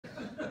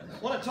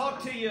I want to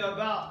talk to you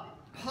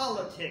about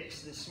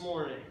politics this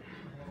morning.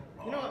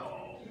 You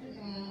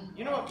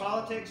know what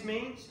politics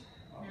means?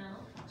 No.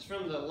 It's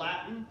from the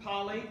Latin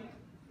poly,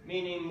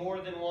 meaning more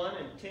than one,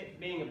 and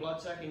tick being a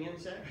blood-sucking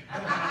insect.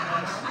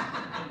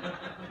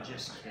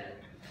 Just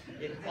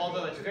kidding.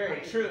 Although it's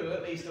very true,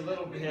 at least a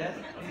little bit.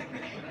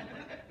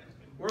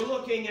 We're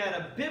looking at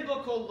a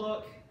biblical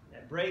look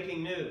at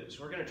breaking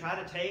news. We're going to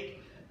try to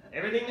take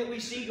everything that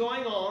we see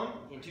going on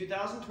in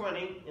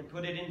 2020 and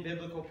put it in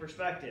biblical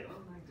perspective.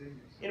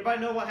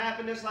 Anybody know what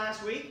happened this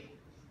last week,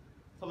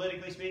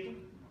 politically speaking?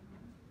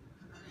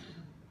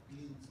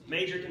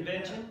 Major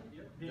convention,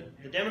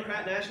 the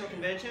Democrat National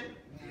Convention.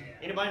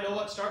 Anybody know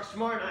what starts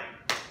tomorrow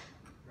night?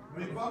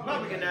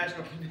 Republican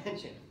National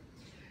Convention.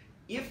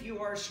 If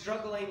you are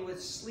struggling with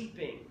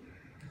sleeping,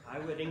 I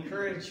would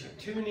encourage you to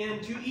tune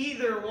in to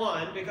either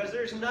one, because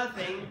there's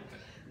nothing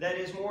that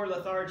is more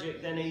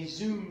lethargic than a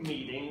Zoom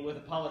meeting with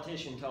a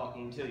politician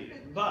talking to you.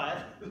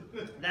 But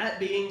that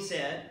being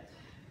said,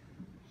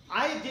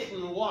 I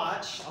didn't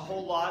watch a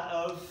whole lot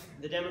of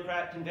the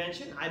Democrat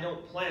convention. I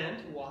don't plan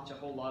to watch a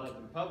whole lot of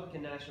the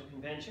Republican National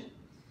Convention,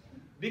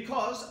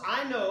 because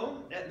I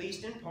know, at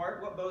least in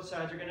part, what both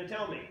sides are going to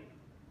tell me.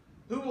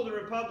 Who will the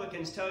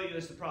Republicans tell you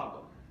is the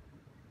problem?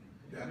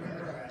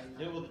 Democrats.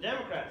 Who will the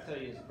Democrats tell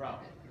you is the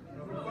problem?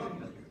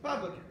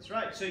 Republicans,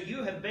 right. So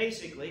you have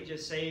basically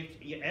just saved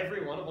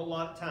everyone a whole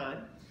lot of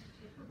time.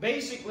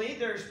 Basically,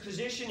 their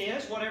position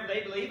is, whatever they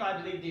believe, I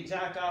believe the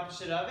exact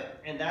opposite of it,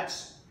 and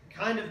that's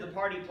kind of the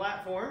party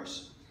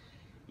platforms.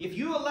 If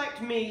you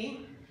elect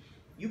me,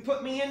 you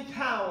put me in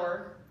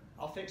power,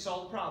 I'll fix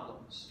all the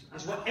problems.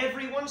 That's what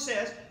everyone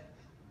says.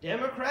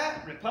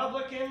 Democrat,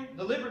 Republican,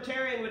 the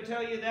Libertarian would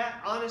tell you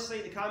that.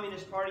 Honestly, the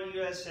Communist Party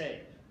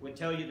USA would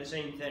tell you the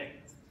same thing.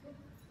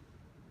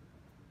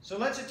 So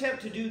let's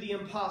attempt to do the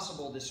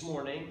impossible this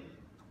morning.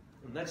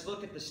 And let's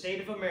look at the state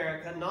of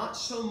America, not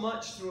so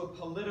much through a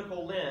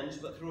political lens,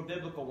 but through a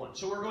biblical one.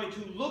 So we're going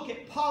to look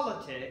at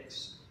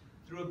politics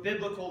through a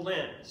biblical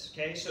lens.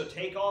 Okay, so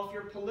take off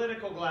your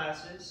political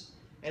glasses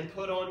and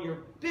put on your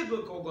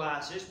biblical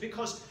glasses,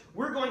 because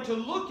we're going to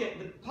look at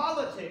the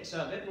politics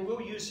of it, and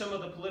we'll use some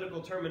of the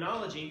political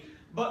terminology.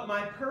 But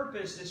my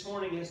purpose this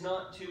morning is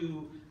not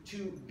to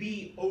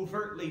be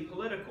overtly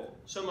political,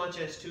 so much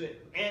as to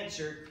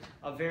answer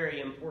a very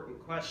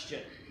important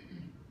question.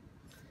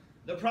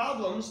 The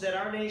problems that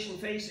our nation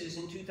faces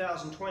in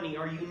 2020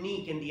 are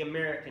unique in the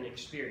American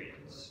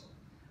experience.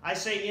 I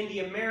say in the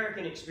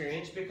American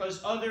experience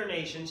because other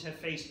nations have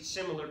faced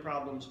similar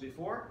problems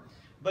before,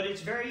 but it's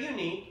very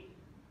unique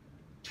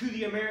to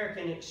the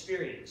American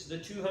experience. The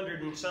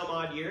 200 and some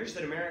odd years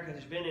that America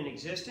has been in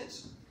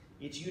existence,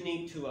 it's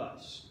unique to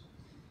us.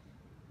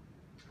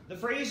 The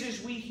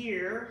phrases we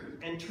hear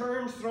and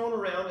terms thrown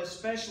around,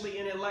 especially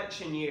in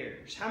election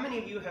years. How many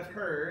of you have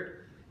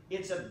heard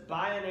it's a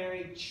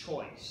binary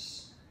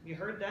choice? You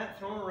heard that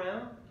thrown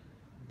around?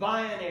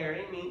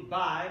 Binary,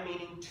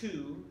 meaning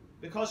two,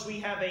 because we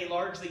have a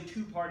largely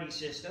two-party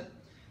system.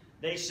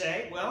 They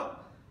say, well,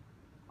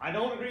 I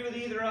don't agree with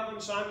either of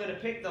them, so I'm going to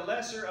pick the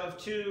lesser of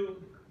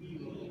two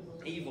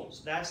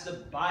evils. That's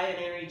the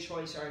binary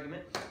choice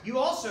argument. You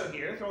also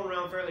hear, thrown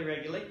around fairly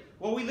regularly,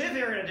 well, we live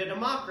here in a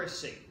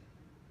democracy.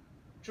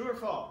 True or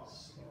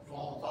false?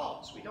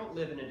 False. We don't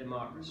live in a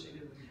democracy.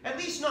 At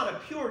least not a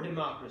pure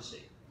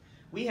democracy.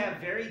 We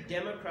have very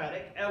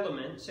democratic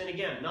elements, and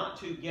again, not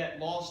to get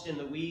lost in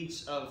the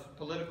weeds of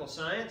political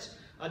science,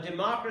 a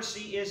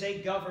democracy is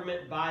a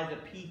government by the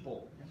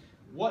people.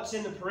 What's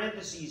in the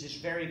parentheses is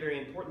very, very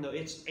important, though.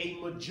 It's a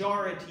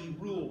majority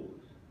rule.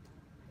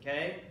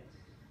 Okay?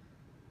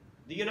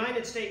 The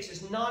United States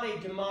is not a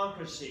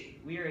democracy.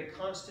 We are a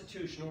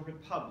constitutional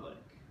republic.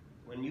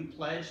 When you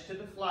pledge to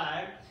the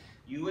flag,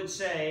 you would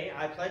say,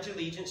 I pledge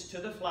allegiance to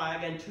the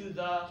flag and to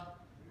the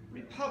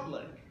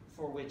republic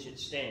for which it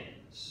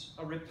stands.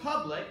 A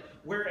republic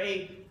where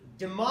a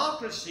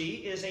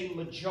democracy is a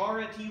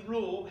majority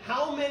rule.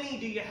 How many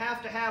do you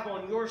have to have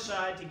on your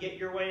side to get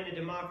your way in a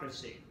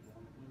democracy?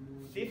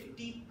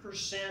 50%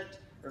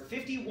 or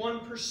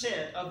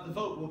 51% of the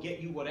vote will get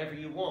you whatever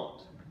you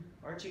want.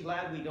 Aren't you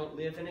glad we don't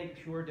live in a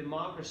pure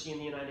democracy in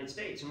the United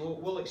States? And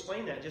we'll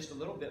explain that just a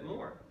little bit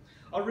more.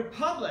 A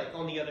republic,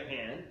 on the other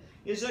hand,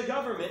 is a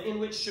government in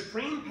which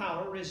supreme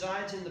power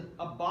resides in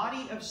a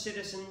body of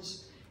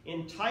citizens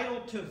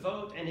entitled to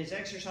vote and is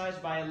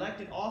exercised by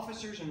elected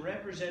officers and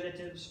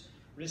representatives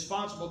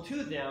responsible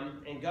to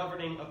them and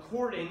governing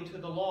according to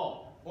the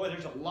law. Boy,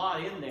 there's a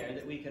lot in there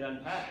that we could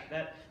unpack.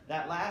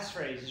 That last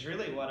phrase is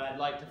really what I'd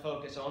like to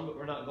focus on, but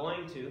we're not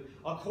going to.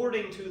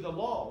 According to the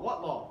law.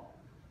 What law?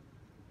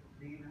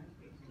 The United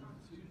States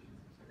Constitution.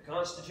 The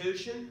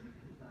Constitution.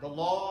 The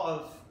law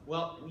of,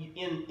 well,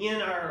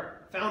 in our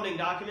founding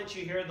documents,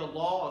 you hear the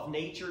law of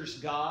nature's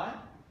God.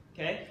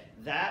 Okay?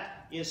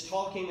 That is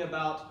talking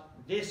about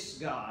this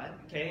God,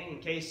 okay, in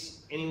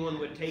case anyone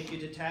would take you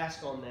to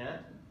task on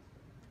that.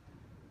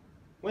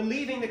 When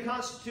leaving the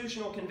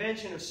Constitutional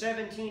Convention of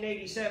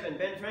 1787,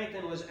 Ben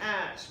Franklin was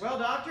asked, well,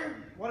 doctor,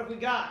 what have we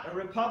got, a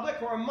republic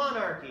or a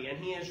monarchy? And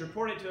he is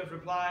reported to have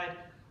replied,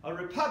 a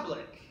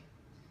republic.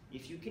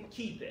 if you can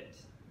keep it.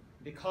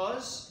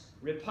 Because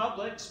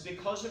republics,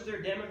 because of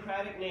their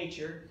democratic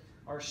nature,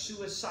 are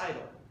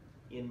suicidal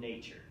in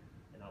nature.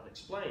 And I'll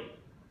explain.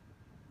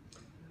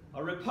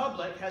 A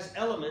republic has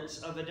elements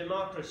of a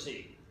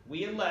democracy.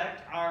 We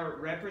elect our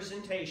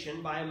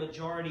representation by a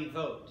majority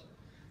vote.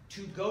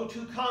 To go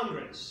to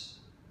Congress,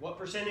 what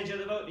percentage of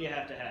the vote do you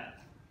have to have?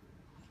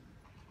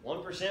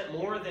 1%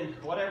 more than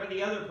whatever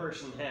the other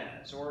person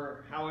has,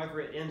 or however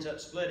it ends up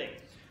splitting.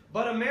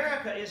 But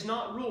America is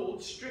not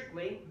ruled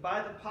strictly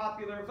by the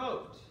popular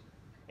vote.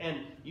 And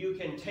you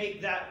can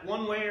take that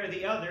one way or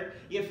the other.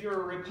 If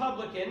you're a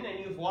Republican and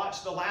you've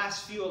watched the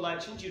last few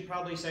elections, you'd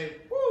probably say,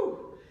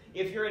 whoo!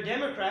 If you're a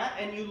Democrat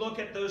and you look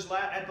at those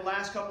at the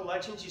last couple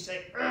elections, you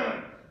say,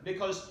 ugh!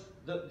 Because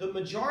the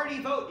majority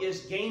vote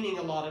is gaining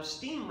a lot of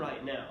steam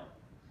right now.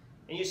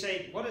 And you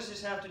say, what does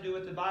this have to do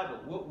with the Bible?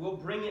 We'll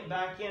bring it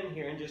back in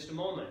here in just a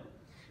moment.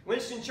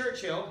 Winston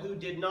Churchill, who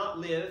did not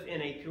live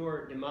in a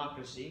pure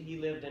democracy, he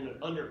lived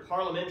under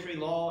parliamentary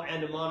law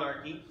and a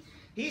monarchy,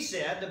 he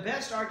said, the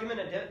best argument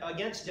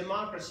against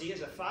democracy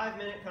is a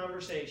 5-minute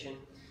conversation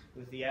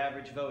with the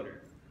average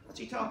voter. What's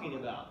he talking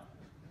about?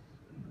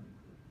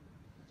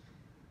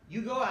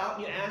 You go out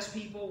and you ask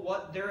people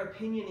what their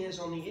opinion is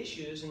on the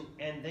issues,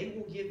 and they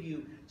will give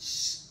you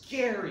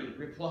scary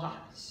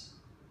replies.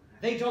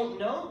 They don't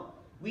know.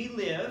 We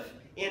live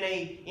in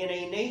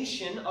a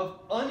nation of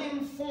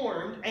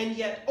uninformed and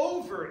yet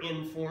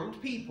over-informed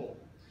people.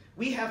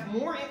 We have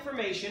more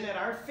information at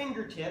our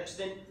fingertips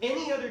than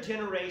any other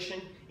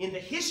generation in the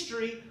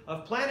history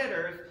of planet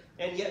Earth,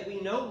 and yet we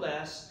know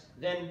less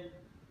than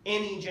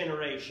any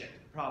generation,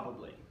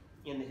 probably,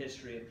 in the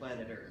history of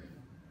planet Earth.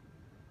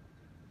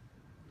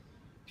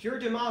 Pure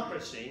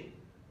democracy,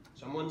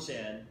 someone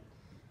said,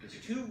 is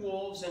 2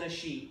 wolves and a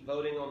sheep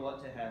voting on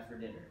what to have for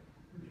dinner.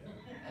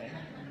 Okay?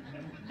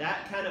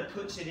 That kind of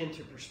puts it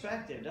into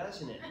perspective,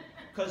 doesn't it?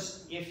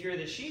 Because if you're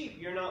the sheep,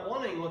 you're not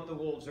wanting what the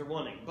wolves are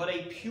wanting. But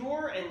a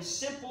pure and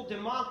simple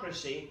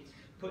democracy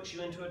puts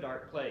you into a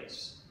dark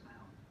place.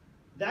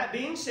 That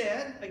being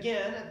said,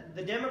 again,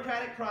 the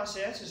democratic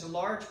process is a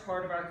large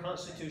part of our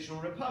constitutional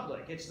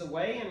republic. It's the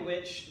way in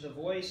which the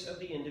voice of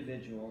the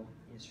individual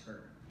is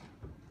heard.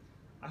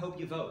 I hope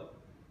you vote.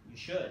 You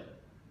should.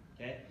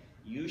 Okay?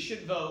 You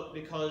should vote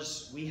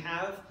because we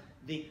have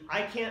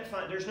I can't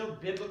find, there's no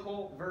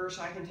biblical verse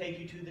I can take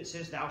you to that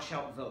says thou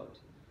shalt vote.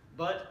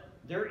 But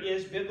there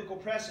is biblical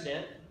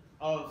precedent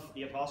of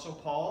the Apostle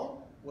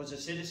Paul was a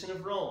citizen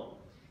of Rome.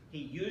 He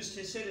used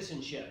his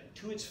citizenship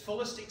to its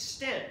fullest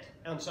extent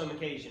on some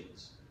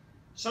occasions.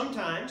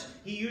 Sometimes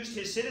he used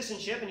his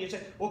citizenship and you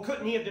say, well,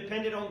 couldn't he have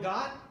depended on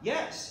God?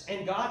 Yes,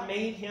 and God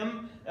made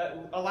him,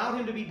 allowed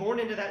him to be born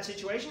into that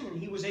situation,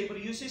 and he was able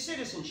to use his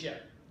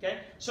citizenship. Okay?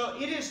 So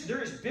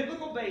there is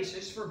biblical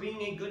basis for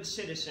being a good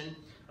citizen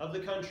of the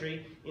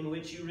country in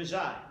which you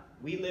reside.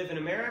 We live in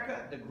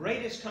America, the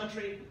greatest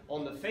country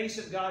on the face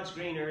of God's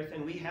green earth,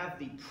 and we have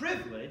the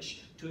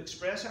privilege to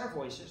express our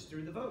voices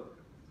through the vote.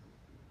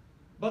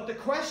 But the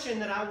question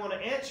that I want to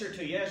answer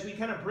to you as we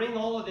kind of bring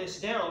all of this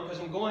down, because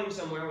I'm going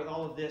somewhere with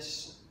all of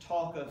this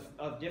talk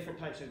of different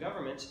types of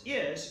governments,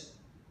 is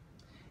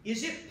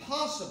it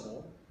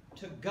possible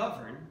to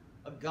govern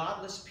a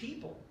godless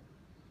people?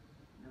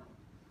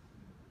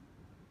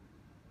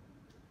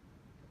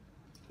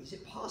 Is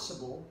it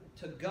possible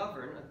to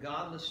govern a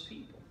godless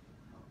people?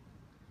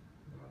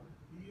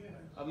 Yes.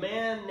 A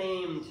man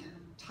named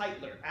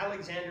Tytler,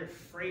 Alexander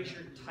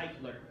Fraser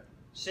Tytler,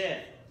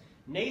 said,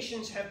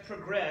 nations have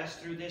progressed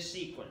through this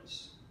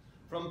sequence,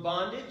 from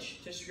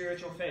bondage to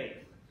spiritual faith,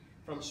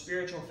 from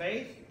spiritual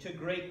faith to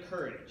great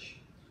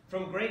courage,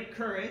 from great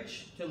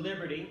courage to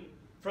liberty,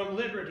 from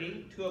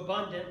liberty to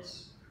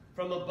abundance,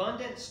 from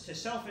abundance to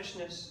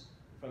selfishness,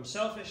 from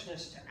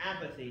selfishness to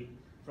apathy,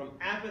 from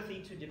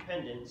apathy to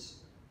dependence,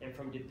 and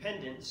from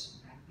dependence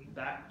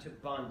back to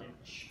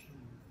bondage.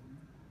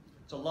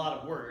 It's a lot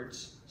of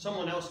words.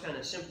 Someone else kind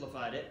of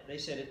simplified it. They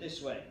said it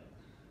this way.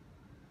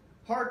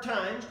 Hard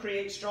times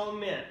create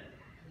strong men.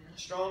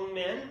 Strong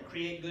men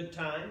create good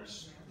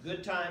times.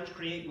 Good times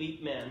create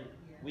weak men.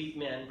 Weak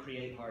men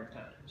create hard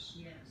times.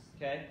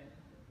 Okay?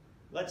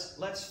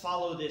 Let's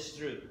follow this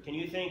through. Can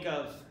you think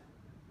of,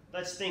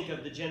 let's think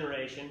of the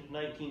generation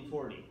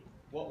 1940.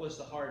 What was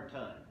the hard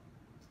time?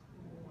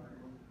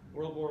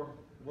 World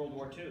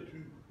War II.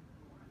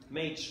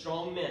 Made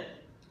strong men,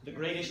 the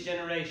greatest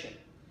generation.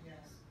 Yes.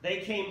 They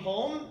came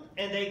home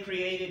and they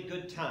created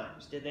good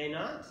times, did they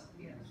not?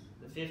 Yes.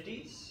 The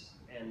 50s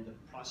and the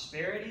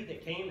prosperity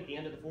that came at the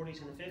end of the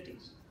 40s and the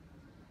 50s.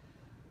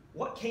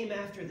 What came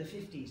after the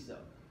 50s, though?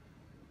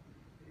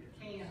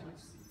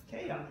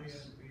 Chaos.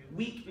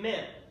 Weak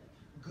men.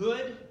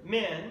 Good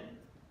men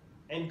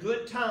and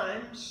good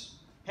times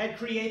had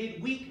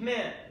created weak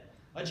men.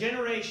 A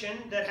generation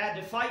that had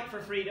to fight for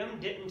freedom,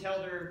 didn't tell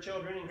their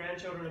children and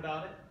grandchildren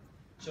about it.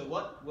 So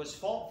what was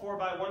fought for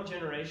by one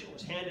generation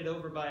was handed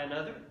over by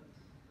another.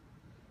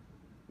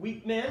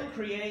 Weak men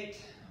create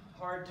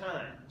hard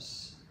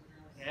times.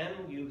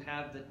 And you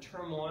have the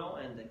turmoil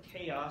and the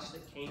chaos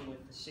that came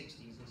with the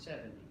 60s and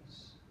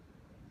 70s.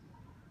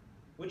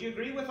 Would you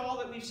agree with all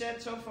that we've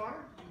said so far?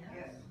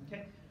 Yes.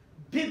 Okay.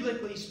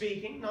 Biblically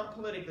speaking, not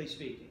politically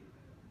speaking.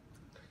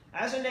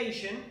 As a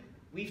nation,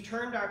 we've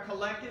turned our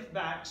collective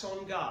backs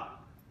on God.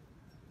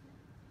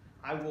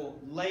 I will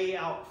lay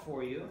out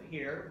for you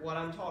here what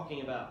I'm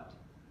talking about.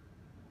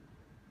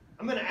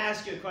 I'm going to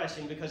ask you a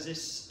question because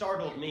this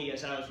startled me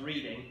as I was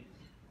reading.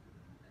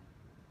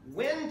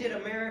 When did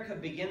America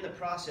begin the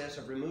process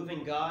of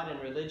removing God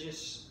and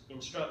religious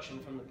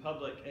instruction from the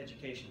public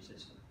education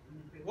system?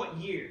 What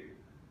year?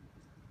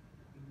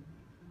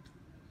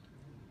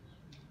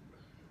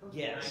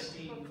 Yes.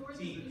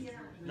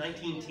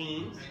 19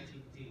 teens.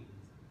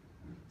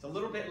 It's a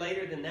little bit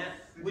later than that.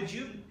 Would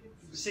you?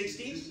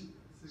 60s?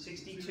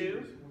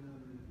 62?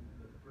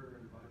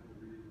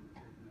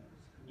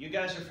 You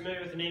guys are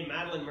familiar with the name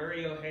Madeline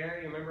Murray O'Hare?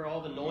 You remember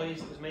all the noise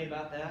that was made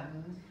about that?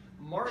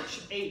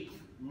 March 8th,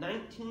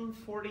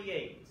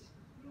 1948,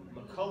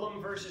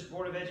 McCollum versus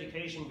Board of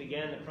Education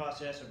began the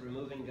process of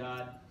removing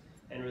God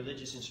and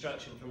religious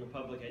instruction from the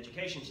public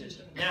education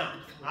system. Now,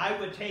 I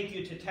would take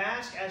you to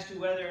task as to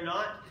whether or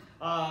not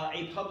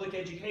a public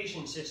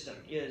education system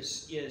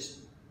is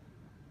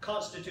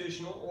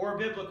constitutional or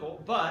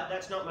biblical, but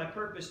that's not my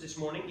purpose this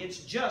morning. It's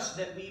just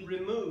that we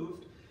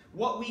removed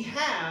what we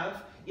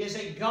have is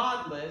a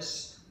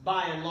godless,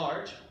 by and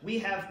large.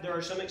 There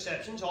are some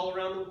exceptions all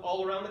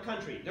around the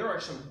country. There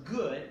are some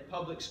good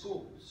public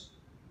schools,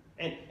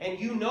 and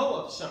you know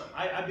of some.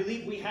 I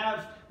believe we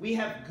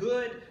have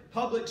good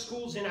public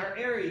schools in our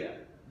area,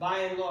 by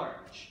and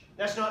large.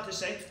 That's not to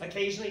say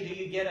occasionally do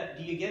you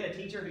get a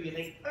teacher who you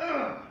think,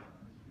 ugh.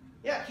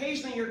 Yeah,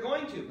 occasionally you're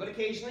going to, but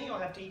occasionally you'll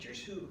have teachers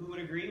who would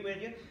agree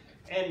with you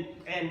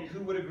and who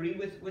would agree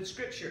with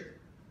Scripture.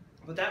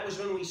 But that was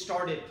when we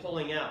started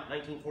pulling out,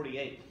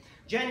 1948.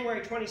 January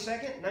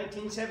 22nd,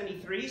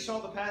 1973, saw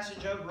the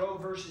passage of Roe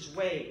versus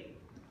Wade,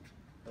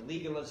 the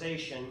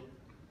legalization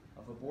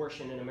of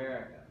abortion in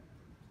America.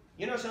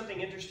 You know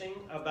something interesting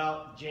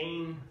about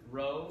Jane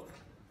Roe?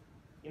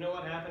 You know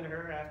what happened to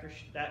her after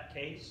that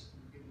case?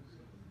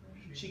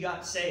 She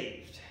got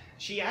saved.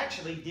 She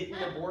actually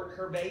didn't abort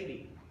her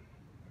baby.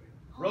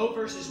 Roe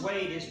versus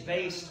Wade is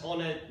based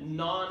on a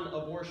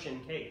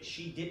non-abortion case.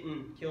 She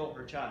didn't kill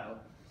her child.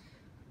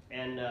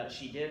 And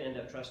she did end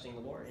up trusting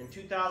the Lord. In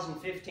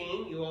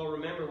 2015, you all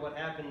remember what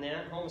happened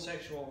then.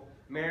 Homosexual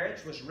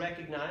marriage was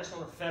recognized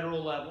on a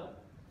federal level.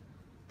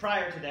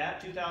 Prior to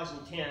that,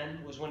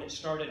 2010 was when it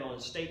started on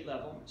a state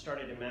level. It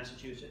started in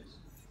Massachusetts.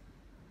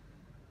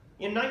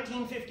 In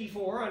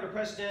 1954, under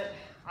President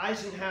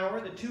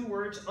Eisenhower, the two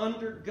words,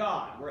 "under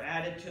God," were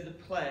added to the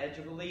Pledge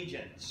of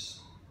Allegiance.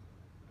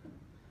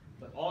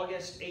 But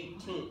August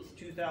 18th,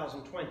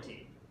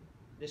 2020,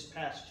 this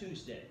past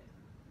Tuesday,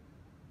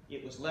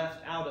 it was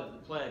left out of the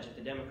pledge at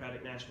the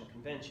Democratic National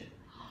Convention.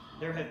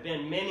 There have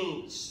been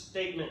many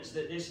statements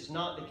that this is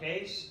not the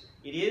case.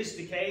 It is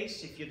the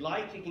case. If you'd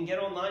like, you can get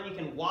online. You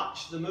can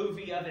watch the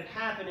movie of it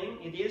happening.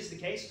 It is the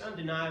case. It's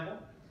undeniable.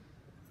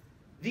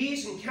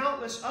 These and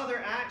countless other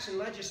acts and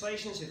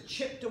legislations have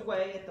chipped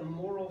away at the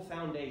moral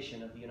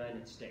foundation of the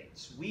United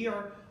States. We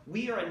are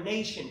a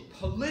nation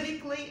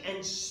politically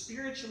and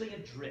spiritually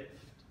adrift.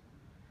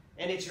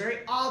 And it's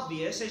very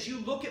obvious as you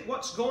look at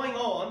what's going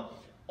on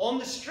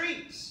the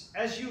streets,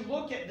 as you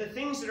look at the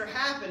things that are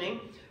happening,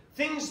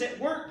 things that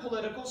weren't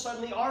political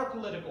suddenly are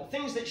political.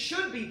 Things that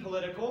should be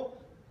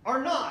political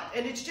are not.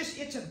 And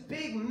it's a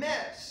big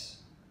mess.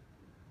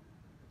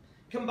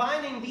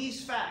 Combining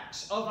these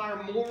facts of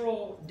our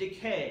moral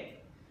decay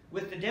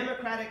with the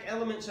democratic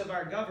elements of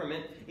our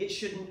government, it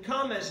should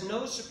come as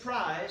no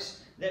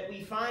surprise that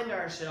we find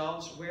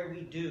ourselves where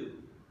we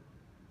do.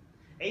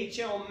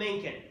 H.L.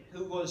 Mencken,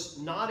 who was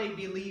not a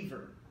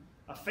believer,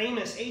 a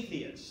famous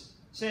atheist,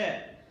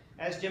 said,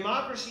 "As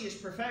democracy is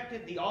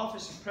perfected, the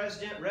office of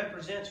president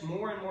represents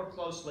more and more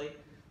closely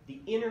the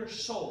inner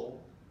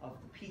soul of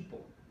the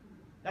people."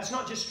 That's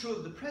not just true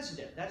of the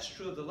president, that's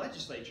true of the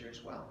legislature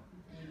as well.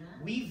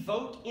 Amen. We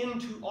vote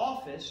into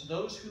office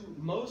those who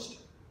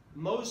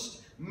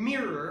most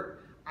mirror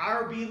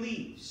our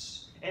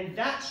beliefs. And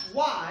that's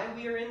why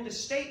we are in the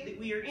state that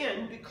we are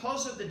in,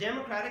 because of the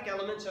democratic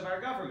elements of our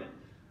government,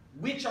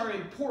 which are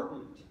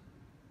important.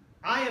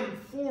 I am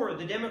for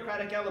the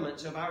democratic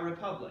elements of our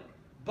republic,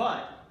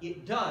 but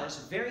it does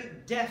very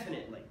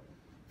definitely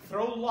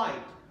throw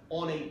light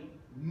on a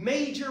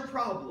major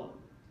problem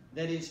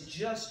that is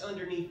just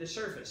underneath the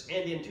surface,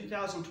 and in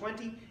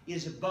 2020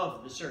 is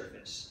above the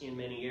surface in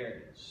many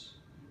areas.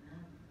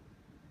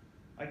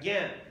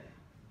 Again,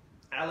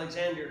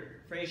 Alexander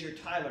Fraser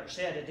Tyler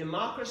said, "A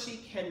democracy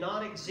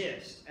cannot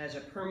exist as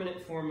a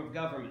permanent form of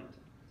government.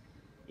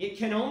 It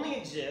can only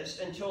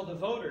exist until the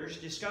voters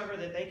discover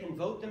that they can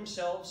vote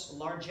themselves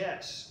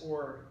largesse,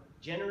 or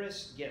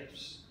generous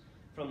gifts,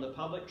 from the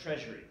public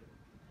treasury.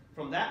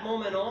 From that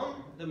moment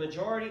on, the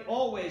majority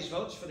always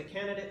votes for the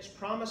candidates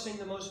promising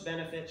the most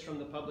benefits from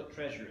the public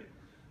treasury,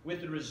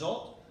 with the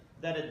result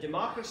that a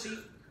democracy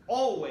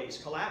always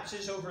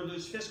collapses over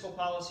loose fiscal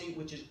policy,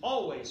 which is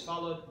always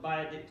followed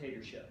by a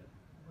dictatorship."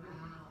 Wow.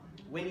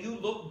 When you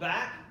look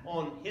back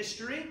on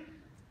history,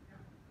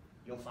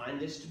 you'll find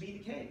this to be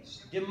the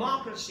case.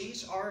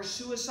 Democracies are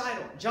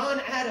suicidal.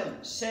 John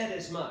Adams said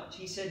as much.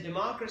 He said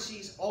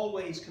democracies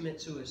always commit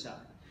suicide.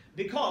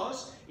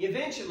 Because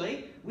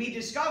eventually we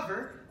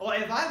discover, well,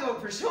 if I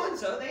vote for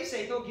so-and-so, they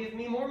say they'll give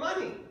me more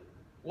money.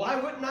 Why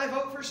wouldn't I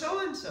vote for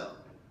so-and-so?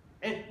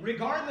 And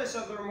regardless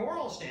of their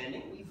moral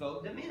standing, we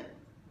vote them in.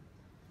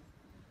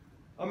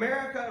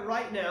 America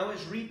right now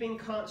is reaping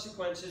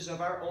consequences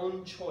of our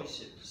own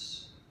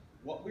choices.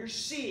 What we're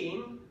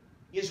seeing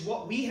is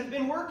what we have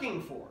been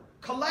working for.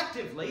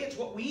 Collectively, it's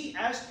what we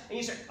as, and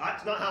you say,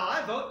 that's not how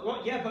I vote.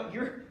 Well, yeah, but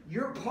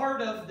you're part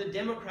of the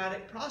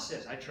democratic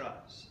process, I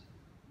trust.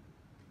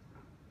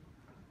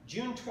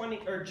 June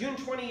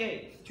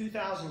 28th,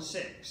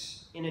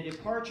 2006, in a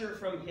departure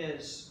from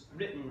his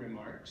written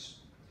remarks,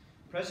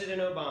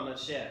 President Obama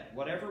said,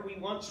 whatever we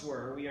once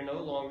were, we are no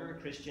longer a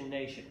Christian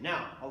nation.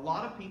 Now, a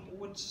lot of people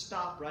would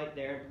stop right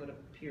there and put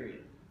a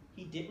period.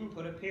 He didn't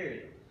put a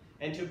period.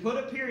 And to put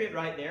a period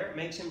right there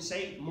makes him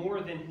say more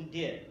than he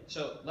did.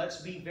 So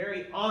let's be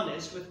very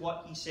honest with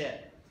what he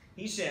said.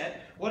 He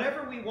said,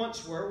 whatever we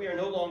once were, we are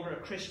no longer a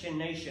Christian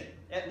nation,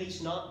 at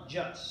least not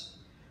just.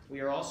 We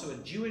are also a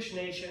Jewish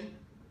nation,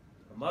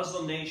 a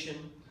Muslim nation,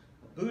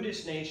 a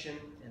Buddhist nation,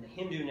 and a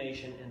Hindu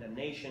nation, and a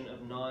nation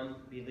of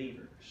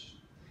non-believers.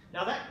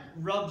 Now that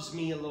rubs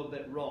me a little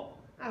bit wrong.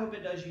 I hope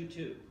it does you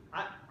too.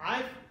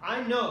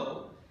 I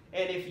know,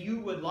 and if you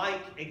would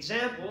like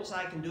examples,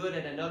 I can do it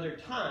at another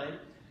time.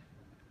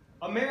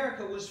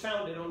 America was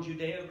founded on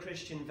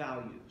Judeo-Christian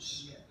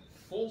values. Yes.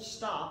 Full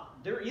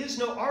stop. There is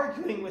no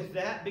arguing with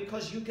that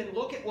because you can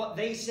look at what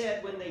they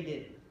said when they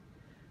did it.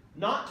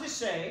 Not to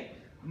say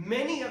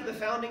many of the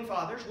founding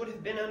fathers would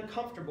have been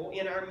uncomfortable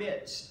in our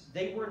midst.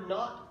 They were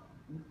not,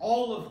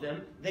 all of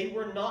them, they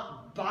were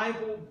not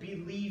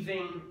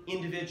Bible-believing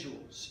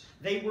individuals.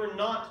 They were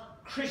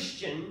not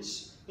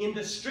Christians in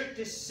the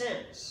strictest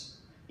sense.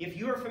 If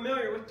you are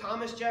familiar with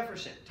Thomas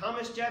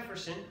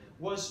Jefferson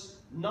was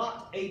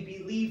not a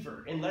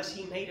believer unless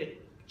he made a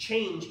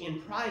change in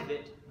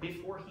private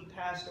before he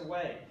passed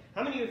away.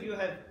 How many of you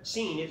have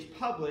seen, it's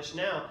published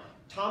now,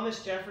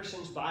 Thomas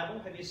Jefferson's Bible?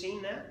 Have you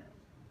seen that?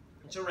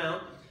 It's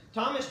around.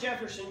 Thomas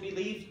Jefferson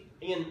believed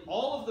in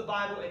all of the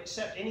Bible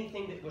except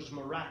anything that was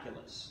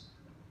miraculous.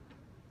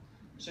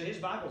 So his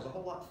Bible's a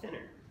whole lot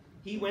thinner.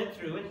 He went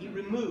through and he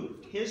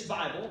removed his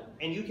Bible,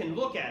 and you can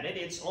look at it,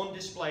 it's on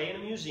display in a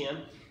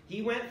museum.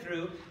 He went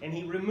through and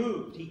he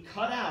removed, he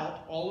cut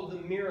out all of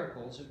the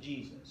miracles of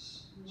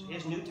Jesus.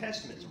 His New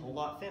Testament's a whole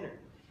lot thinner.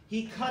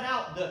 He cut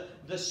out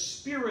the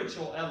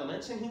spiritual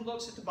elements, and he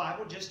looks at the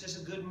Bible just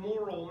as a good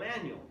moral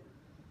manual.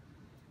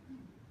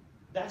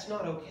 That's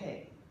not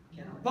okay.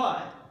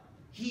 But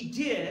he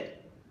did,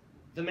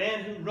 the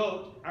man who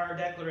wrote our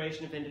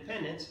Declaration of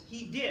Independence,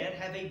 he did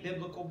have a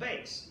biblical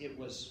base. It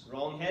was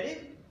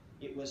wrong-headed.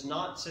 It was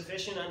not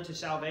sufficient unto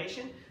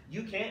salvation.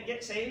 You can't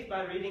get saved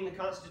by reading the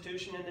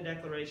Constitution and the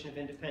Declaration of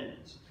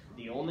Independence.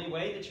 The only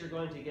way that you're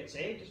going to get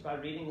saved is by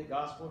reading the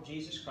gospel of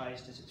Jesus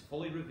Christ as it's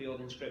fully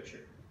revealed in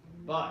Scripture.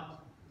 But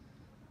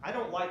I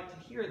don't like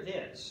to hear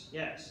this.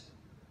 Yes?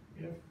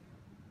 If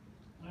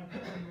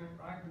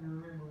I can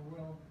remember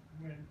well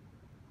when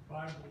the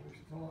Bible was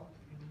taught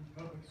in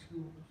public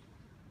schools,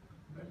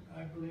 but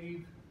I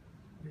believe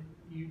that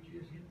you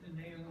just hit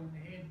the nail on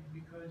the head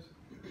because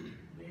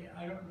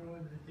I don't know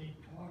that they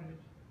taught it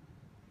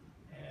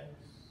as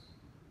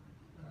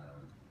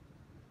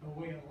a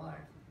way of life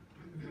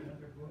in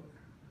another book.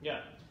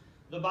 Yeah.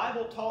 The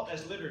Bible taught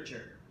as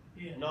literature,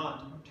 Yeah.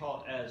 not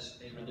taught as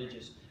a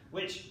religious,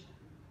 which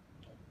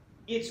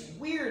it's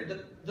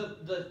weird,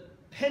 the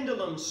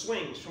pendulum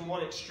swings from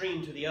one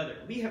extreme to the other.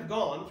 We have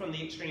gone from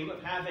the extreme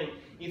of having,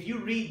 if you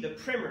read the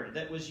primer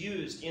that was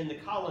used in the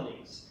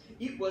colonies,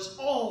 it was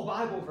all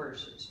Bible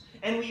verses.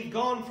 And we've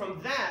gone from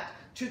that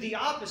to the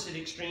opposite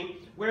extreme,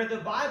 where the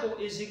Bible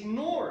is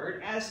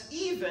ignored as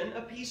even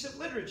a piece of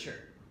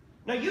literature.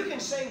 Now you can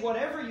say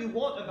whatever you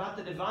want about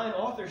the divine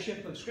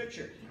authorship of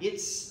Scripture.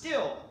 It's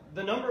still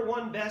the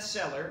 #1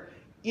 bestseller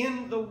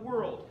in the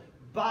world.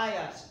 By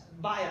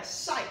a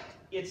sight,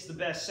 it's the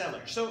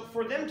bestseller. So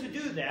for them to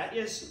do that,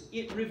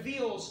 it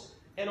reveals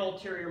an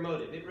ulterior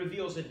motive. It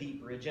reveals a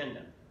deeper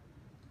agenda.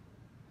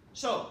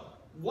 So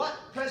what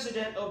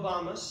President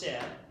Obama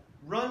said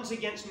runs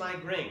against my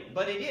grain,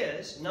 but it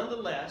is,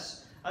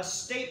 nonetheless, a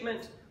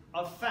statement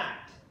of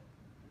fact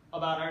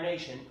about our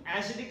nation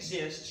as it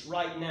exists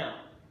right now.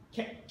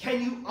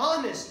 Can you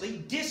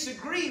honestly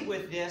disagree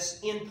with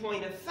this in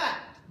point of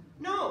fact?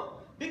 No,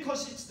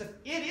 because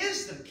it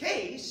is the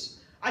case.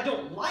 I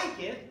don't like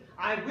it.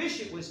 I wish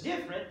it was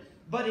different,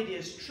 but it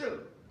is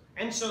true.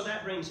 And so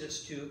that brings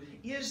us to,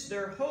 is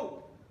there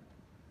hope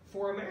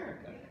for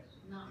America? Yes,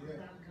 not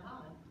without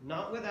God.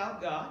 Not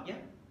without God, yeah.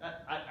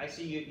 I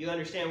see you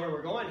understand where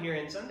we're going here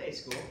in Sunday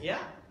school.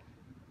 Yeah.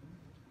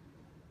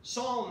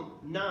 Psalm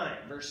 9,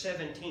 verse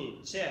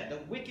 17 said, "The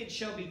wicked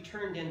shall be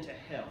turned into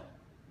hell,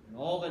 and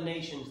all the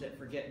nations that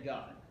forget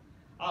God."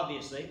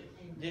 Obviously,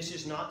 this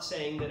is not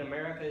saying that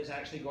America is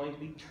actually going to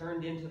be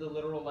turned into the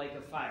literal lake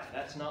of fire.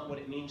 That's not what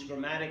it means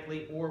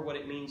grammatically or what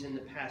it means in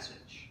the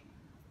passage.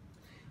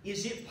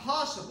 Is it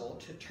possible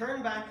to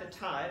turn back the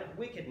tide of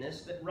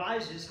wickedness that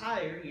rises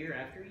higher year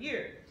after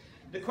year?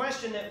 The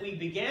question that we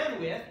began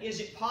with, is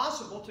it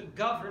possible to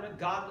govern a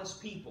godless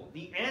people?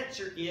 The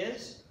answer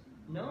is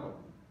no.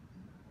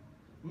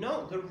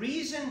 No. The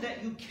reason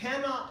that you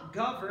cannot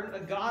govern a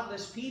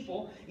godless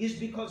people is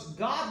because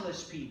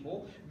godless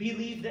people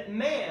believe that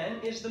man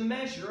is the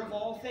measure of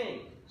all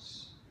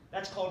things.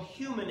 That's called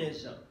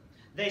humanism.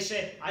 They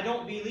say, I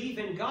don't believe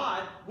in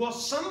God. Well,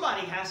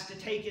 somebody has to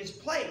take his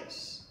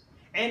place.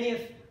 And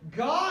if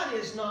God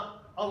is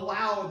not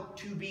allowed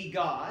to be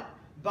God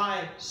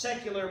by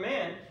secular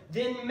man,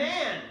 then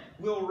man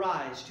will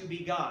rise to be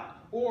God.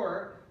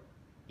 Or,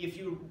 if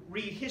you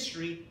read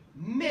history,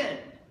 men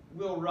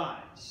will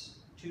rise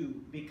to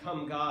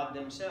become God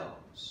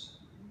themselves.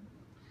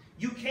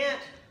 You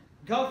can't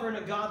govern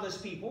a godless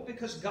people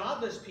because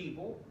godless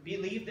people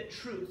believe that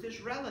truth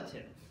is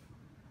relative.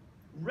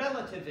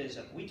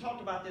 Relativism. We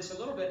talked about this a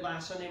little bit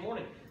last Sunday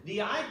morning.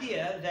 The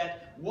idea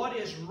that what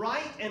is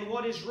right and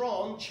what is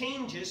wrong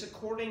changes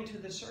according to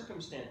the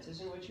circumstances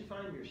in which you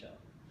find yourself,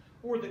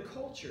 or the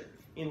culture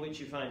in which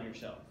you find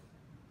yourself.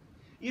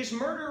 Is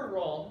murder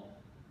wrong?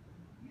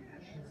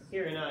 Yes.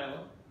 Here in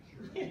Iowa?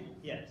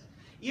 Yes.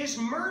 Is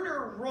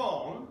murder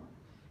wrong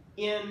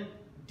in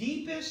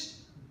deepest,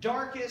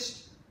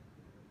 darkest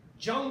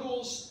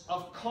jungles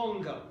of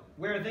Congo,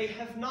 where they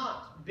have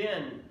not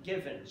been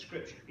given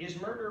Scripture? Is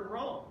murder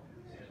wrong?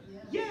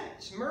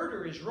 Yes,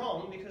 murder is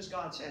wrong because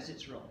God says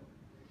it's wrong.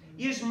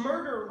 Is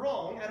murder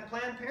wrong at a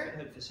Planned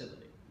Parenthood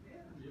facility?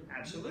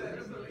 Absolutely.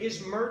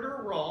 Is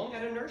murder wrong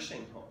at a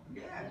nursing home?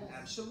 Yes.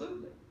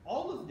 Absolutely.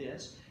 All of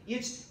this,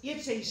 it's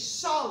a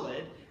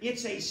solid,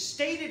 it's a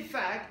stated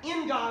fact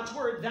in God's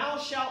Word, thou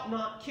shalt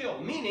not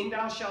kill, meaning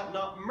thou shalt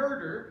not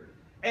murder.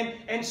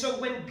 And so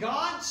when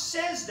God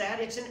says that,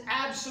 it's an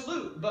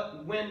absolute.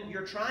 But when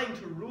you're trying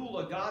to rule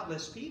a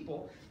godless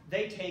people,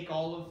 they take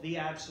all of the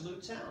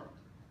absolutes out.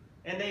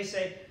 And they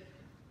say,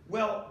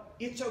 well,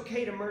 it's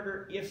okay to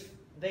murder if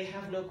they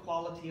have no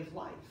quality of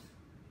life.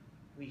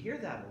 We hear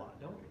that a lot,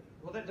 don't we?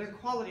 Well, their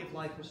quality of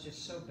life was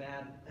just so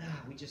bad,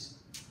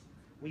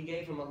 we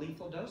gave them a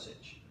lethal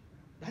dosage.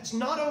 That's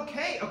not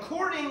okay.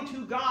 According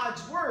to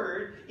God's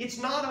Word, it's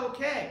not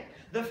okay.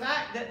 The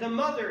fact that the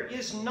mother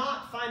is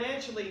not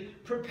financially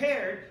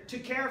prepared to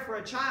care for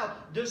a child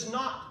does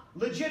not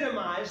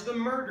legitimize the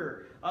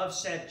murder of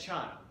said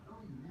child.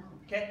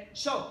 Okay?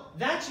 So,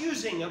 that's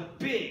using a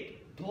big,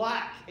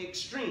 black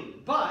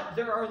extreme. But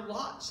there are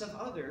lots of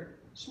other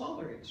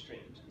smaller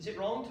extremes. Is it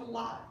wrong to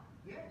lie?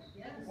 Yes.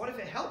 What if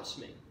it helps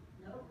me?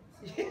 No.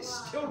 It's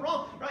still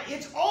wrong, right?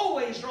 It's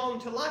always wrong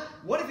to lie.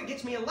 What if it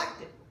gets me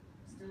elected?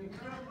 Still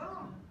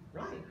wrong.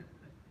 Right.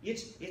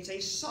 It's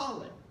a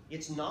solid.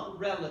 It's not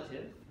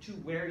relative to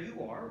where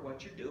you are,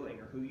 what you're doing,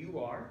 or who you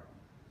are.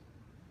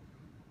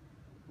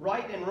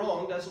 Right and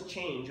wrong doesn't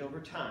change over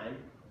time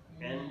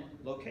and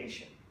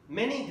location.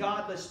 Many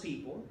godless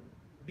people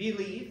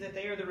believe that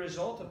they are the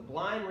result of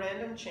blind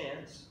random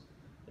chance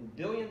and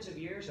billions of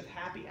years of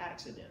happy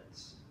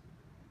accidents.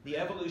 The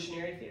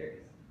evolutionary theory.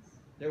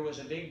 There was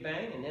a big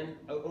bang, and then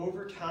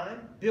over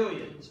time,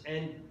 billions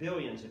and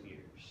billions of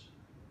years,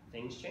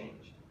 things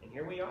changed. And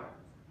here we are.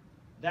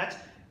 That's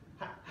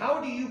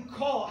how do you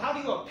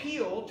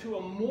appeal to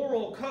a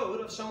moral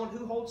code of someone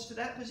who holds to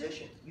that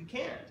position? You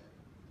can't.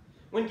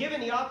 When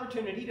given the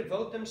opportunity to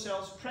vote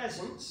themselves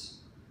presents,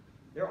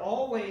 they're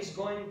always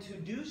going to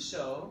do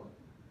so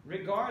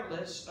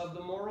regardless of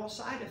the moral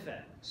side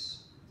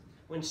effects.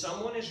 When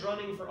someone is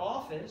running for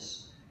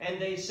office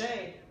and they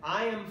say,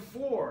 I am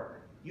for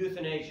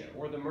euthanasia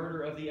or the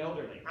murder of the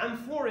elderly. I'm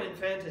for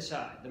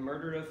infanticide, the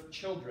murder of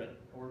children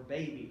or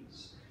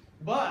babies.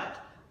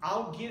 But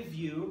I'll give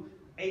you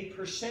a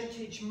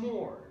percentage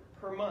more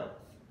per month.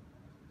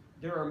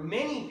 There are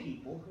many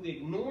people who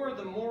ignore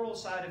the moral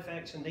side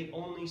effects and they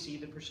only see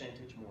the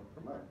percentage more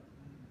per month.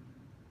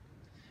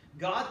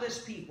 Godless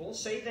people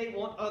say they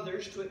want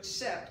others to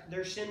accept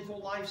their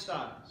sinful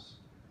lifestyles.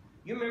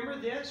 You remember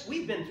this?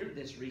 We've been through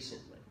this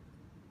recently.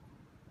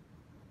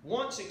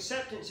 Once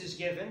acceptance is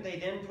given, they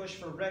then push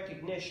for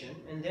recognition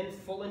and then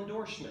full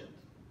endorsement.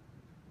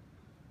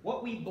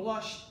 What we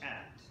blushed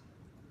at.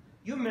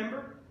 You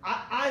remember?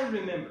 I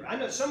remember. I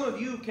know some of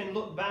you can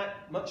look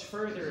back much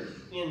further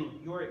in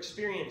your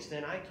experience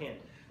than I can.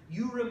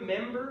 You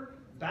remember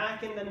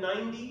back in the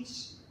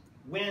 90s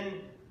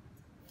when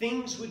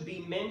things would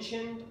be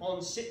mentioned on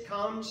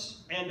sitcoms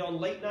and on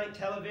late night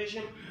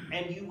television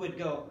and you would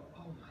go,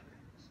 oh my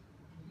goodness.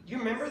 Do you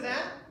remember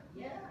that?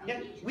 Yeah,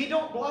 we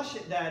don't blush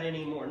at that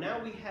anymore. Now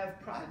we have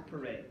pride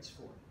parades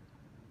for it.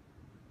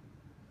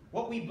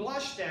 What we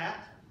blushed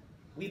at,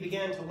 we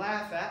began to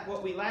laugh at.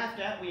 What we laughed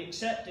at, we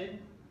accepted.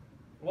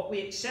 What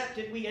we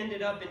accepted, we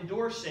ended up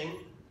endorsing.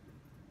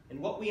 And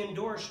what we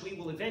endorse, we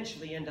will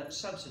eventually end up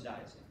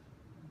subsidizing.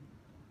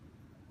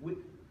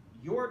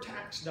 Your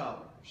tax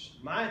dollars,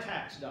 my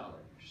tax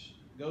dollars,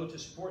 go to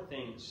support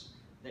things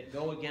that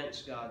go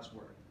against God's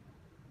Word.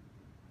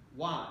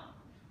 Why?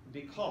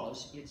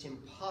 Because it's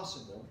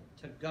impossible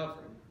to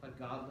govern a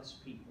godless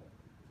people.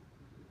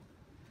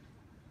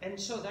 And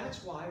so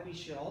that's why we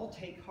should all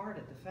take heart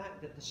at the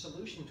fact that the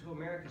solution to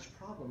America's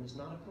problem is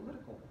not a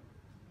political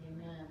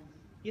one. Amen.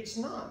 It's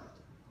not.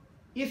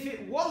 If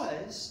it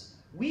was,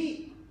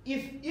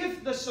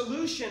 if the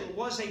solution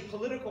was a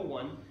political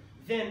one,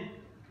 then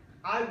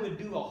I would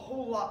do a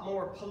whole lot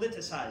more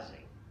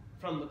politicizing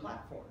from the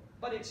platform.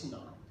 But it's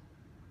not.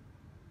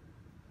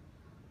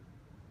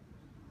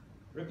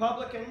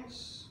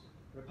 Republicans,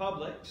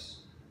 republics,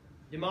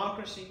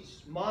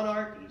 democracies,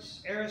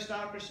 monarchies,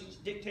 aristocracies,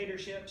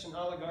 dictatorships, and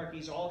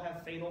oligarchies all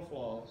have fatal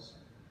flaws.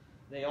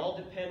 They all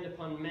depend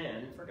upon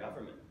man for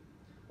government.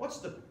 What's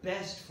the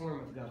best form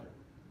of government?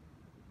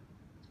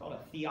 It's called a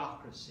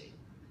theocracy.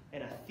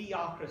 And a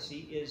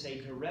theocracy is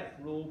a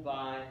direct rule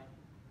by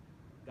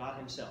God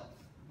himself.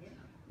 Yeah.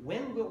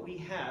 When will we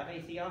have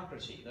a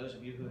theocracy? Those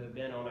of you who have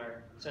been on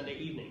our Sunday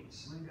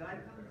evenings. When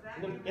God comes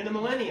back. In the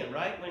millennium,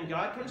 right? When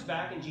God comes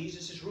back and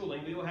Jesus is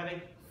ruling, we will have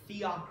a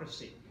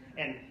theocracy.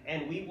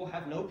 And we will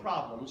have no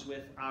problems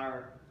with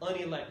our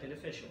unelected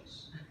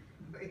officials.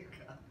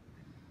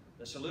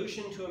 The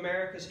solution to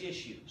America's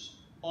issues,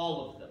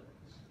 all of them,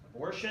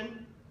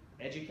 abortion,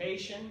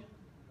 education,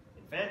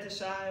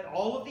 infanticide,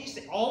 all of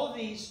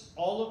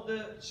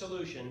the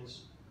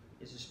solutions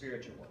is a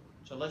spiritual one.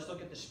 So let's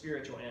look at the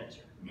spiritual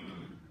answer.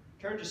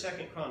 Turn to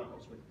 2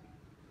 Chronicles with me.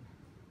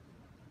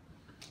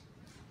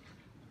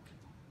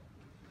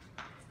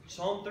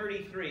 Psalm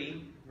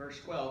 33, verse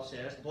 12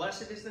 says,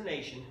 "Blessed is the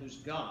nation whose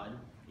God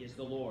is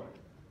the Lord,"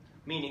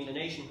 meaning the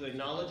nation who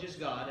acknowledges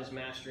God as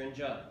master and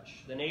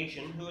judge. The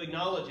nation who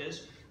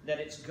acknowledges that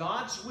it's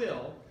God's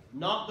will,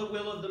 not the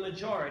will of the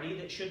majority,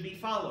 that should be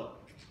followed.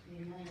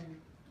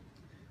 Amen.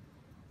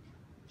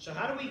 So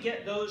how do we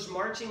get those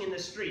marching in the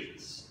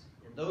streets,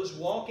 and those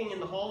walking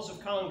in the halls of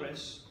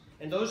Congress,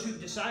 and those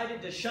who've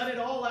decided to shut it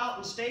all out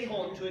and stay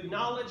home to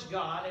acknowledge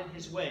God and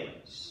his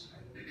ways?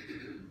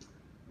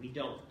 We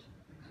don't.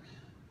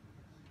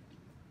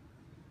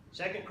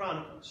 2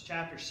 Chronicles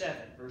chapter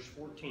 7, verse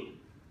 14.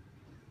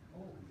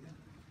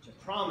 It's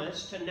a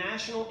promise to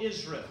national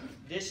Israel.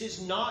 This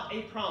is not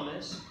a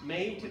promise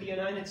made to the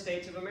United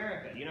States of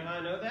America. You know how I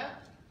know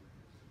that?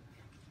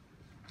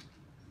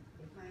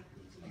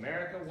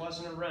 America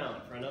wasn't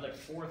around for another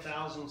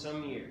 4,000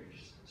 some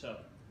years. So,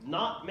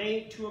 not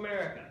made to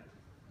America.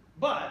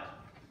 But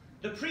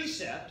the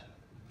precept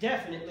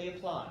definitely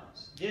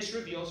applies. This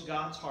reveals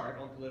God's heart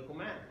on political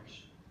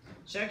matters.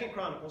 2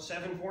 Chronicles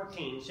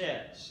 7:14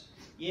 says,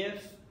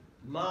 "If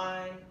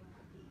my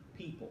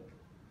people,"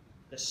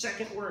 the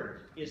second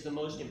word is the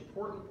most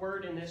important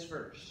word in this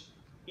verse.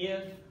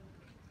 "If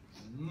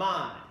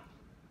my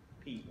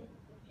people,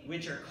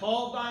 which are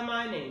called by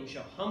my name,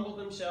 shall humble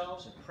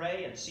themselves and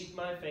pray and seek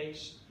my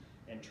face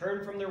and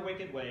turn from their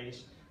wicked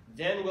ways,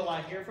 then will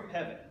I hear from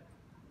heaven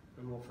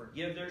and will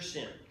forgive their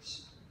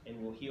sins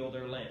and will heal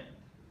their land."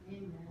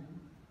 Amen.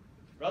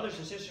 Brothers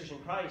and sisters in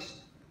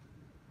Christ,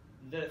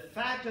 the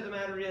fact of the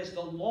matter is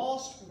the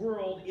lost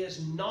world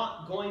is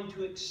not going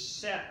to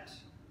accept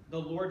the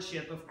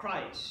lordship of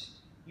Christ.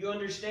 You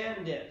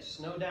understand this,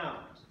 no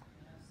doubt.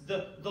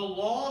 The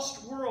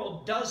lost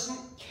world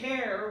doesn't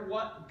care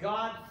what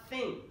God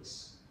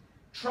thinks.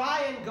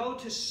 Try and go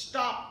to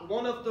stop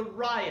one of the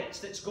riots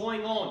that's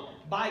going on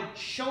by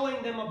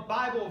showing them a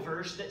Bible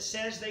verse that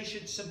says they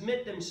should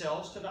submit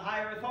themselves to the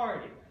higher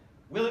authority.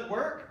 Will it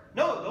work?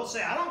 No, they'll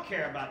say, "I don't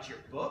care about your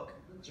book."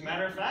 As a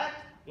matter of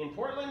fact, in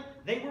Portland,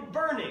 they were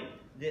burning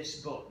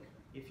this book,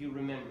 if you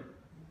remember.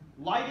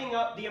 Lighting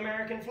up the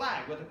American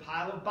flag with a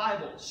pile of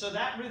Bibles. So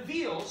that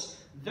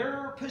reveals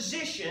their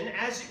position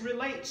as it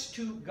relates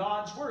to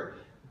God's Word.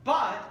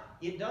 But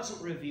it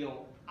doesn't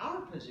reveal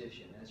our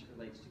position as it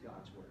relates to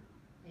God's Word.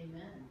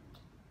 Amen.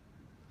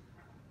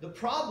 The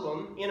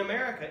problem in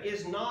America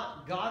is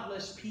not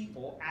godless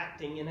people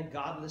acting in a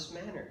godless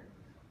manner.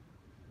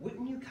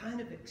 Wouldn't you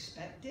kind of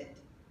expect it?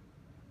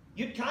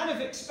 You'd kind of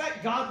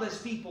expect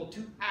godless people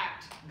to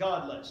act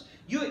godless.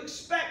 You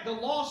expect the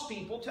lost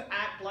people to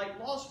act like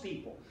lost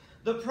people.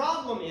 The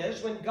problem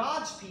is when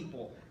God's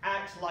people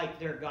act like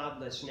their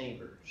godless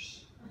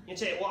neighbors. You'd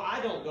say, "Well,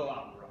 I don't go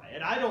out and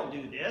riot. I don't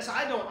do this.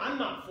 I'm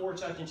not for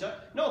such and such."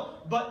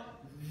 No, but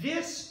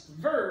this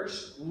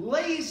verse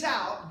lays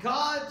out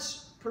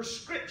God's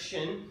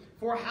prescription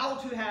for how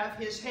to have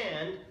his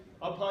hand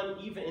upon,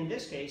 even in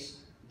this case,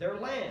 their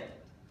land.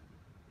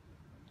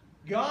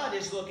 God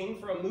is looking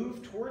for a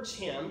move towards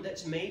him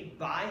that's made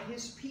by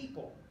his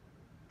people.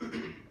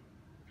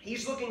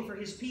 He's looking for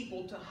his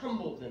people to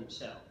humble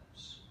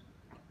themselves.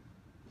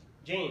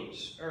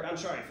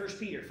 1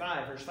 Peter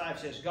 5, verse 5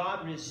 says,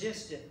 "God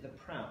resisteth the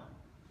proud,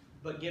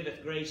 but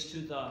giveth grace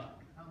to the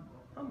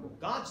humble."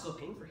 God's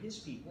looking for his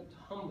people to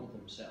humble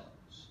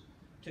themselves,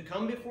 to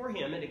come before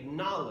him and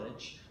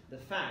acknowledge the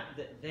fact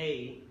that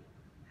they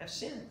have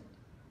sinned.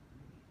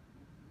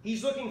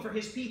 He's looking for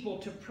his people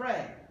to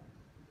pray.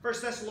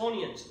 1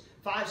 Thessalonians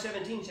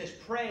 5:17 says,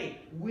 "Pray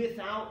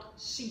without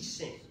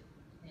ceasing."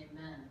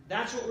 Amen.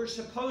 That's what we're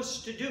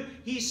supposed to do.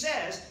 He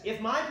says, "If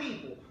my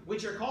people,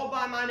 which are called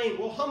by my name,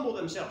 will humble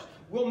themselves,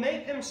 will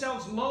make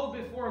themselves low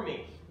before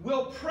me,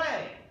 will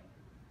pray,"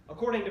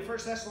 according to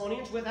 1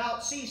 Thessalonians,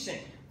 "without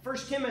ceasing, 1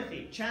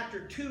 Timothy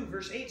chapter 2,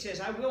 verse 8 says,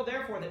 I will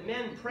therefore that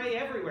men pray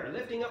everywhere,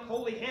 lifting up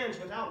holy hands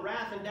without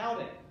wrath and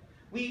doubting.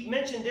 We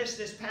mentioned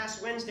this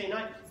past Wednesday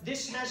night.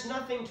 This has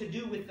nothing to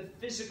do with the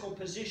physical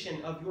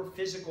position of your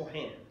physical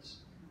hands.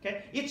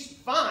 Okay? It's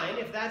fine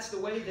if that's the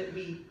way that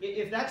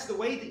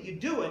you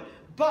do it,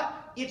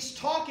 but it's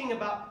talking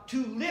about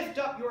to lift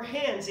up your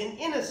hands in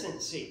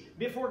innocency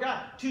before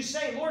God. To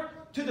say, Lord,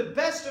 to the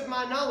best of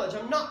my knowledge,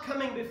 I'm not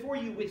coming before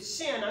you with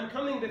sin. I'm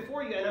coming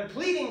before you and I'm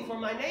pleading for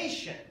my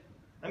nation.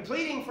 I'm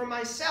pleading for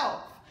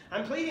myself.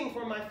 I'm pleading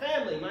for my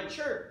family, my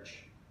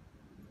church.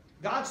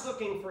 God's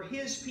looking for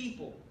His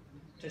people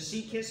to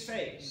seek His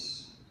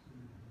face.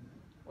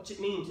 What's it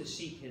mean to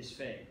seek His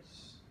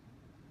face?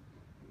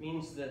 It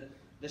means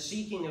the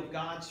seeking of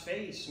God's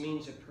face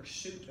means a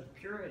pursuit of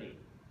purity.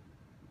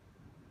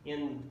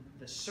 In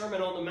the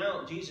Sermon on the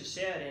Mount, Jesus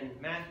said in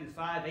Matthew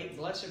 5:8,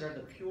 Blessed are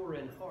the pure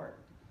in heart,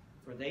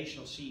 for they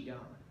shall see God.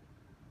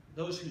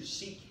 Those who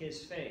seek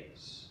His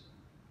face.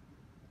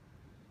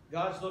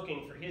 God's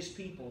looking for His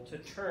people to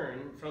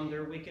turn from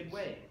their wicked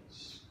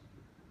ways.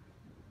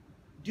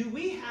 Do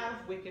we have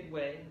wicked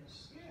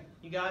ways?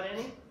 You got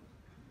any?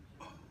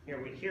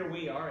 Here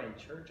we are in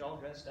church, all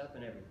dressed up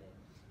and everything.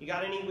 You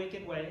got any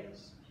wicked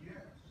ways? Yes.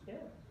 Yeah,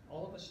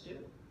 all of us do.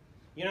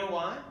 You know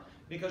why?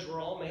 Because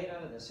we're all made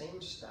out of the same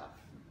stuff.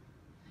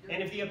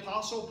 And if the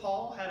Apostle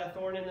Paul had a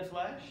thorn in the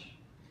flesh,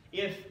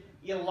 if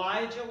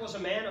Elijah was a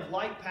man of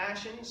like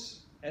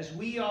passions as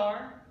we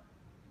are,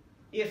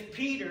 if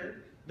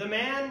Peter, the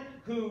man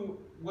who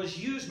was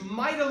used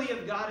mightily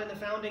of God in the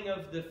founding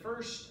of the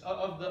first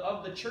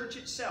of the church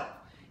itself,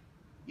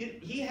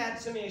 he had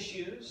some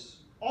issues.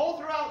 All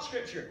throughout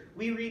Scripture,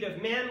 we read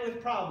of men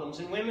with problems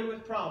and women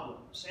with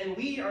problems, and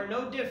we are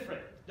no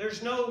different.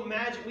 There's no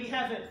magic. We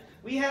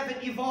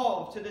haven't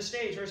evolved to the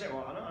stage where we say,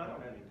 well, I don't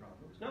have any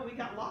problems. No, we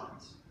got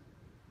lots.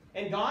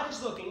 And God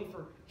is looking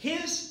for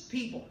His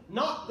people,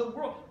 not the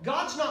world.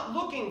 God's not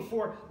looking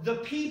for the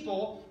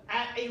people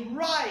at a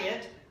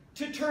riot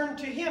to turn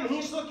to Him.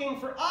 He's looking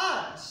for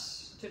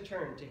us to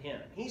turn to Him.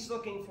 He's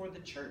looking for the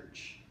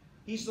church.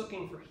 He's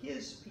looking for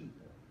His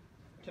people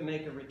to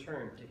make a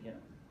return to Him.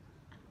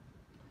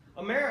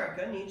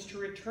 America needs to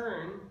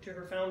return to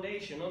her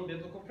foundation on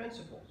biblical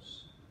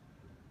principles.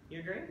 You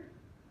agree?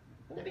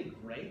 Wouldn't it be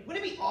great?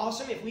 Wouldn't it be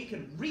awesome if we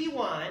could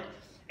rewind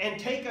and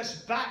take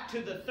us back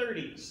to the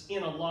 30s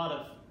in a lot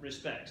of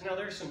respects? Now,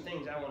 there's some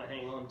things I want to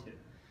hang on to.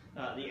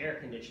 The air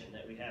condition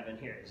that we have in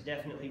here is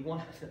definitely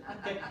one of them.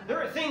 Okay?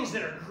 There are things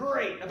that are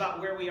great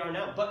about where we are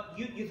now, but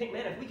you think,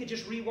 man, if we could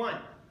just rewind,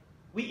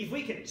 if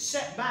we could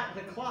set back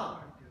the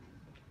clock,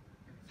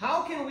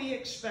 how can we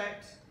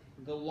expect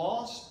the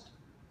lost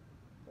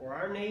or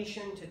our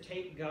nation to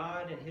take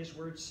God and His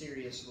Word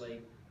seriously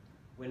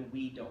when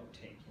we don't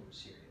take Him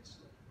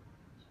seriously?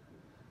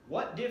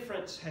 What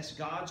difference has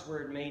God's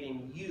Word made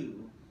in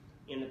you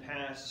in the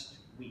past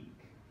week?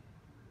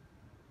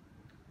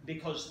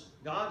 Because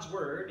God's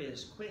Word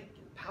is quick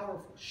and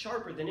powerful,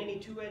 sharper than any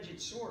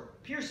two-edged sword,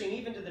 piercing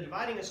even to the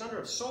dividing asunder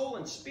of soul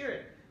and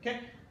spirit. Okay?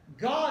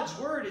 God's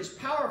Word is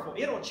powerful.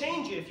 It'll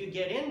change you if you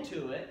get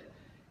into it.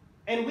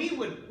 And we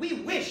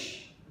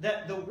wish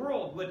that the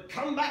world would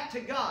come back to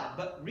God.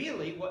 But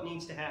really, what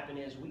needs to happen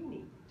is we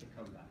need to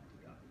come back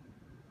to God.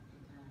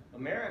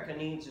 America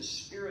needs a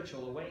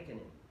spiritual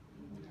awakening,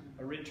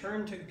 a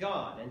return to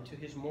God and to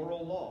His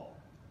moral law.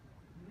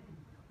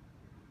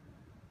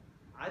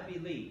 I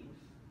believe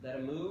that a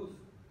move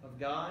of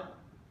God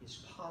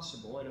is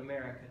possible in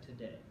America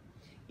today.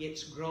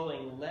 It's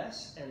growing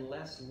less and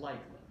less likely,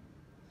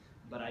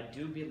 but I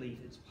do believe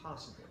it's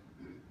possible.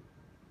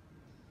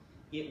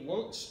 It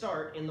won't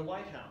start in the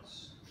White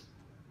House.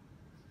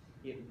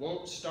 It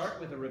won't start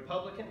with a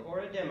Republican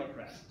or a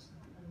Democrat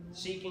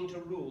seeking to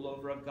rule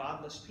over a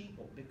godless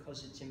people,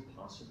 because it's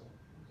impossible.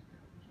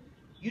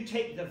 You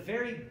take the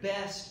very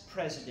best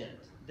president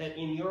that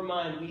in your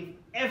mind we've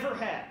ever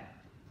had,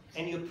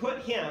 and you put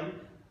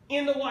him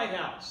in the White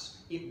House.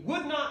 It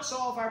would not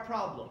solve our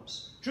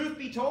problems. Truth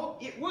be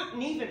told, it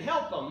wouldn't even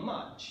help them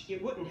much.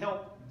 It wouldn't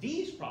help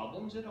these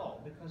problems at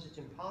all, because it's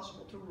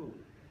impossible to rule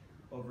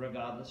over a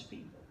godless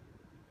people.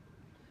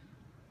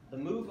 The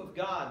move of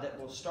God that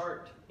will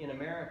start in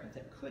America,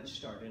 that could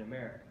start in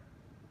America,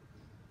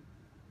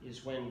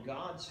 is when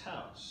God's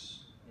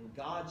house and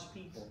God's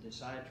people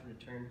decide to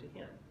return to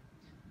Him.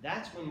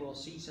 That's when we'll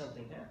see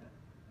something happen.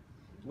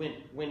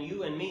 When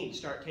you and me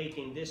start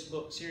taking this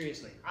book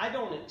seriously. I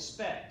don't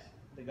expect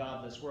the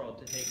godless world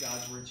to take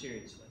God's Word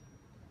seriously.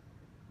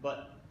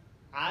 But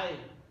I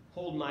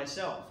hold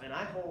myself and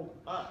I hold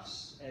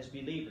us as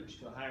believers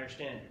to a higher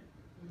standard.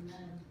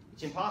 Amen.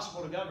 It's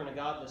impossible to govern a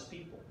godless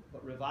people,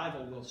 but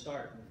revival will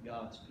start with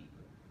God's people.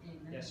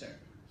 Amen. Yes, sir.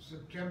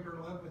 September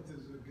 11th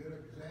is a good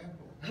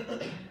example.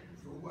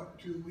 For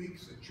 2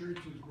 weeks the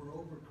churches were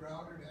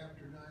overcrowded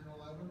after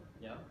 9/11?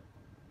 Yeah.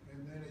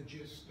 And then it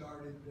just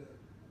started to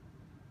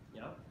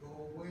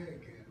go away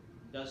again.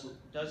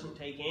 Doesn't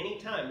take any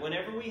time.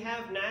 Whenever we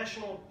have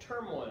national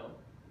turmoil,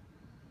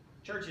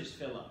 churches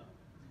fill up.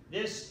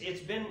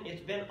 it's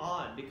been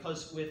odd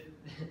because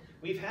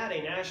we've had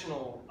a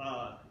national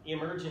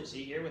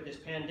emergency here with this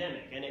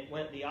pandemic, and it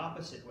went the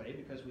opposite way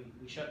because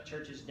we shut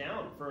churches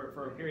down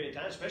for a period of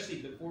time,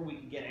 especially before we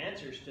could get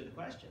answers to the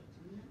questions.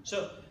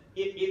 So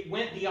it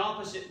went the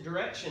opposite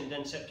direction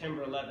than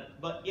September 11th.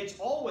 But it's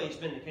always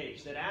been the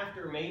case that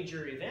after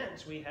major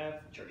events, we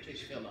have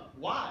churches fill up.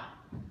 Why?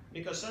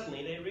 Because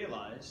suddenly they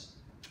realize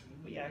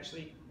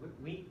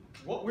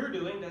what we're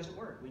doing doesn't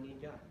work. We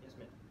need God. Yes,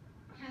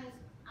 ma'am.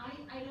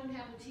 I don't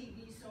have a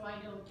TV, so I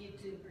don't get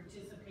to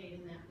participate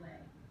in that way.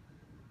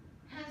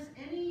 Has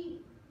any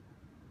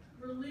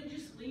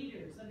religious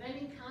leaders of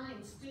any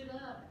kind stood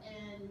up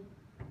and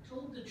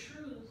told the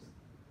truth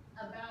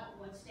about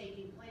what's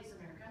taking place in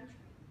our country?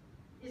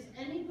 Is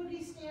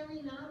anybody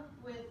standing up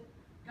with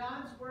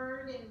God's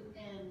word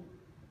and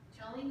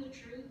telling the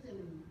truth?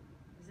 And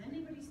is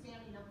anybody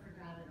standing up for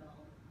God at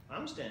all?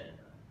 I'm standing up.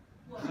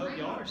 Well, I hope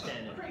y'all are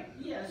standing up. Right,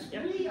 yes,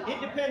 Yeah. we are.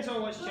 It depends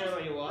on which channel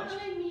you watch.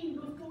 But I mean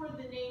before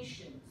the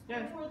nations,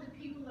 Yeah. before the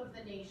people of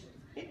the nations.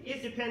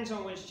 It depends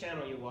on which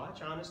channel you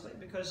watch, honestly,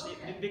 because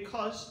Okay.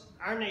 because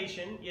our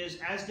nation is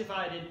as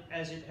divided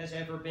as it has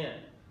ever been.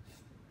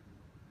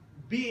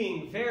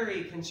 Being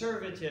very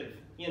conservative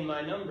in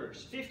my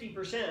numbers,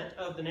 50%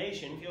 of the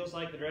nation feels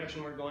like the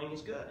direction we're going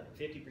is good.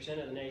 50%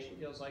 of the nation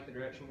feels like the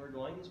direction we're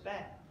going is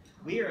bad.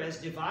 We are as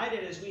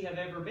divided as we have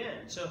ever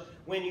been. So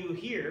when you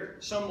hear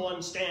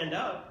someone stand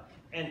up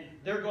and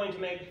they're going to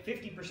make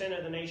 50%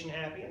 of the nation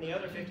happy and the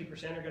other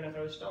 50% are going to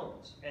throw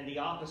stones. And the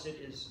opposite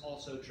is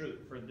also true.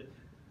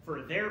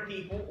 For their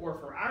people or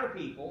for our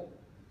people,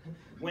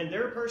 when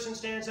their person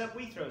stands up,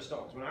 we throw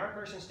stones. When our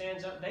person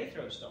stands up, they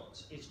throw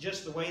stones. It's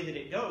just the way that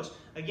it goes.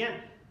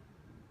 Again,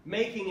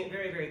 making it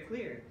very, very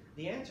clear,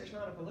 the answer is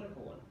not a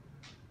political one.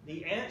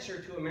 The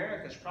answer to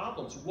America's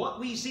problems, what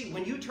we see,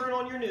 when you turn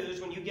on your news,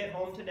 when you get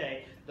home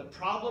today, the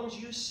problems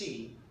you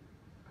see,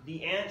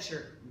 the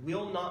answer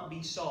will not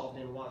be solved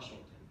in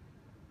Washington.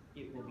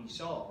 It will be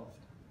solved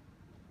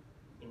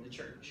in the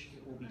church.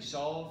 It will be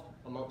solved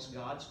amongst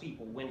God's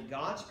people. When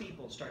God's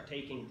people start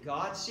taking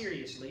God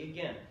seriously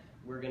again,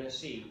 we're going to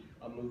see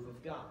a move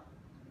of God.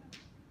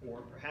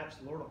 Or perhaps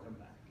the Lord will come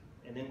back.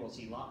 And then we'll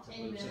see lots of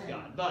moves of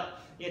God. But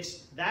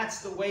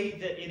that's the way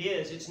that it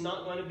is. It's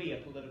not going to be a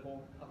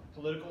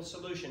political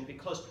solution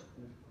because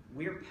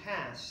we're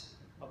past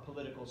a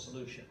political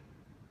solution.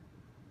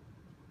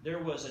 There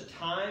was a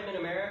time in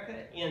America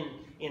in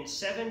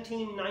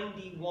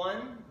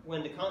 1791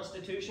 when the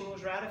Constitution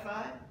was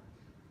ratified.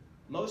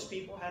 Most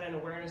people had an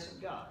awareness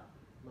of God.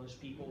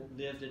 Most people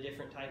lived a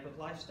different type of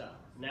lifestyle.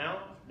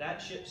 Now,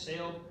 that ship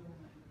sailed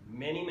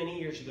many, many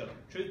years ago.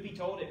 Truth be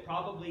told,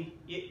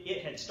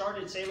 it had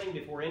started sailing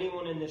before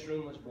anyone in this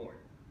room was born.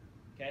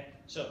 Okay?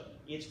 So,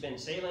 it's been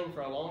sailing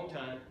for a long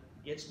time.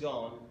 It's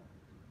gone.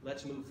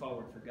 Let's move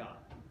forward for God.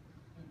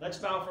 Let's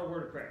bow for a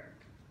word of prayer.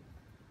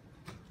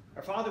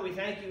 Our Father, we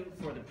thank you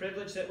for the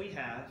privilege that we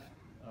have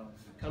of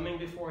coming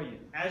before you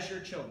as your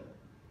children.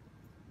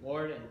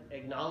 Lord, and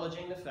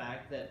acknowledging the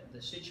fact that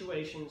the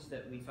situations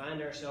that we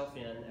find ourselves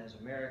in as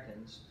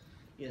Americans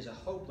is a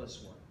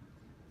hopeless one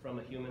from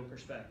a human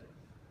perspective.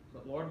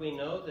 But Lord, we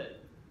know that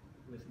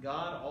with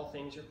God, all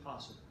things are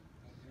possible.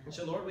 And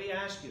so, Lord, we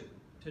ask you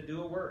to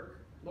do a work.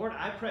 Lord,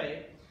 I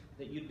pray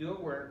that you do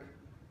a work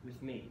with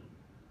me.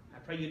 I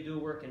pray you do a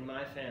work in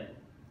my family.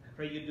 I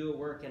pray you do a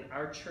work in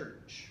our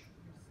church.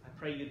 I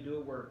pray you do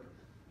a work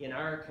in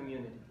our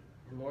community.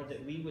 And Lord,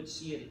 that we would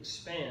see it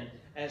expand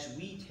as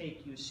we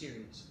take you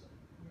seriously.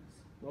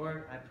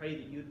 Lord, I pray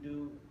that you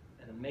do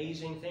an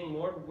amazing thing.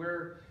 Lord,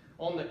 we're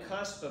on the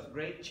cusp of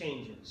great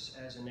changes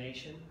as a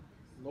nation.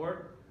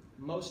 Lord,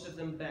 most of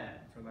them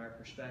bad from our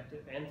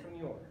perspective and from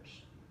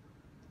yours.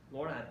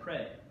 Lord, I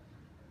pray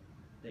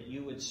that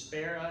you would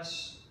spare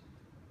us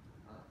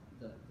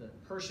the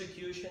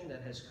persecution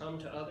that has come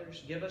to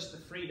others. Give us the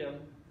freedom,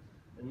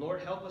 and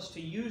Lord, help us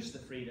to use the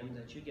freedom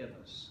that you give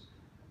us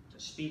to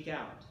speak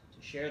out,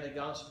 to share the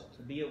gospel,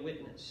 to be a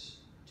witness,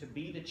 to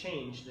be the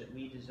change that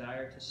we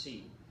desire to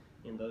see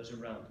in those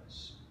around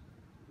us.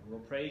 And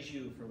we'll praise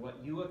you for what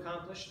you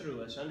accomplish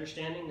through us,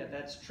 understanding that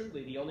that's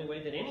truly the only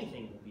way that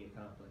anything will be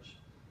accomplished.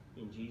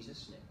 In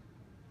Jesus'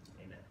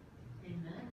 name, amen. Amen.